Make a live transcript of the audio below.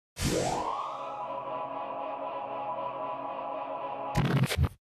Hello,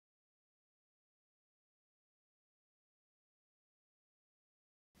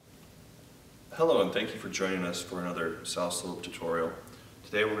 and thank you for joining us for another South Slope tutorial.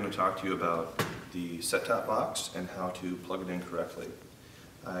 Today we're going to talk to you about the set-top box and how to plug it in correctly.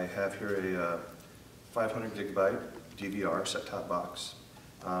 I have here a 500 gigabyte DVR set-top box.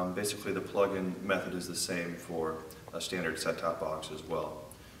 Basically the plug-in method is the same for a standard set-top box as well.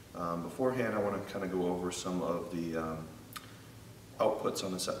 Beforehand I want to kind of go over some of the outputs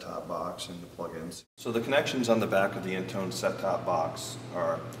on the set-top box and the plug-ins. So the connections on the back of the Entone Set Top Box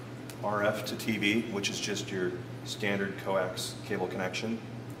are RF to TV, which is just your standard coax cable connection,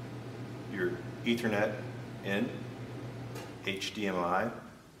 your Ethernet in, HDMI.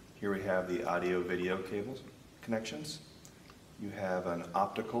 Here we have the audio video cables connections. You have an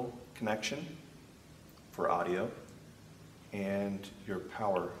optical connection for audio and your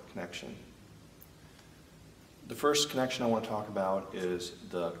power connection. The first connection I want to talk about is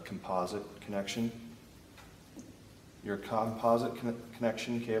the composite connection. Your composite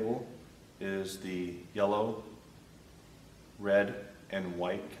connection cable is the yellow, red, and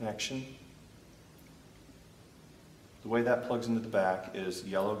white connection. The way that plugs into the back is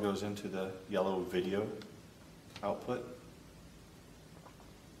yellow goes into the yellow video output.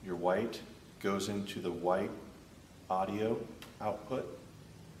 Your white goes into the white audio output.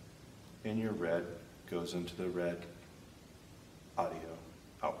 And your red goes into the red audio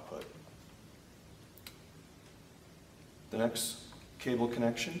output. The next cable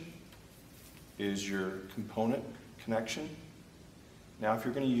connection is your component connection. Now if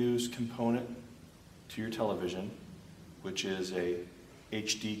you're going to use component to your television, which is a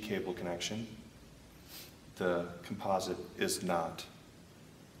HD cable connection, the composite is not.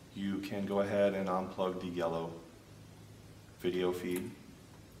 You can go ahead and unplug the yellow video feed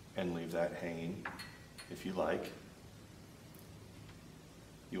and leave that hanging if you like.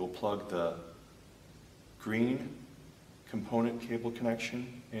 You will plug the green component cable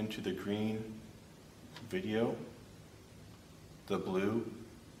connection into the green video. The blue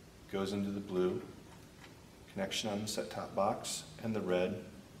goes into the blue connection on the set-top box, and the red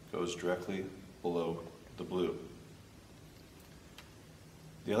goes directly below the blue.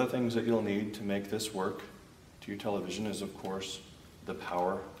 The other things that you'll need to make this work to your television is, of course, the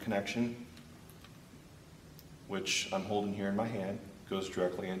power connection, which I'm holding here in my hand, goes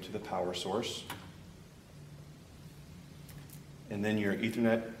directly into the power source. And then your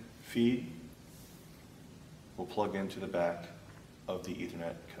Ethernet feed will plug into the back of the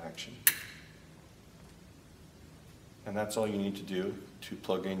Ethernet connection. And that's all you need to do to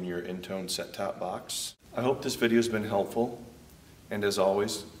plug in your Entone set-top box. I hope this video has been helpful, and as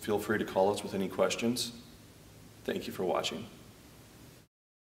always, feel free to call us with any questions. Thank you for watching.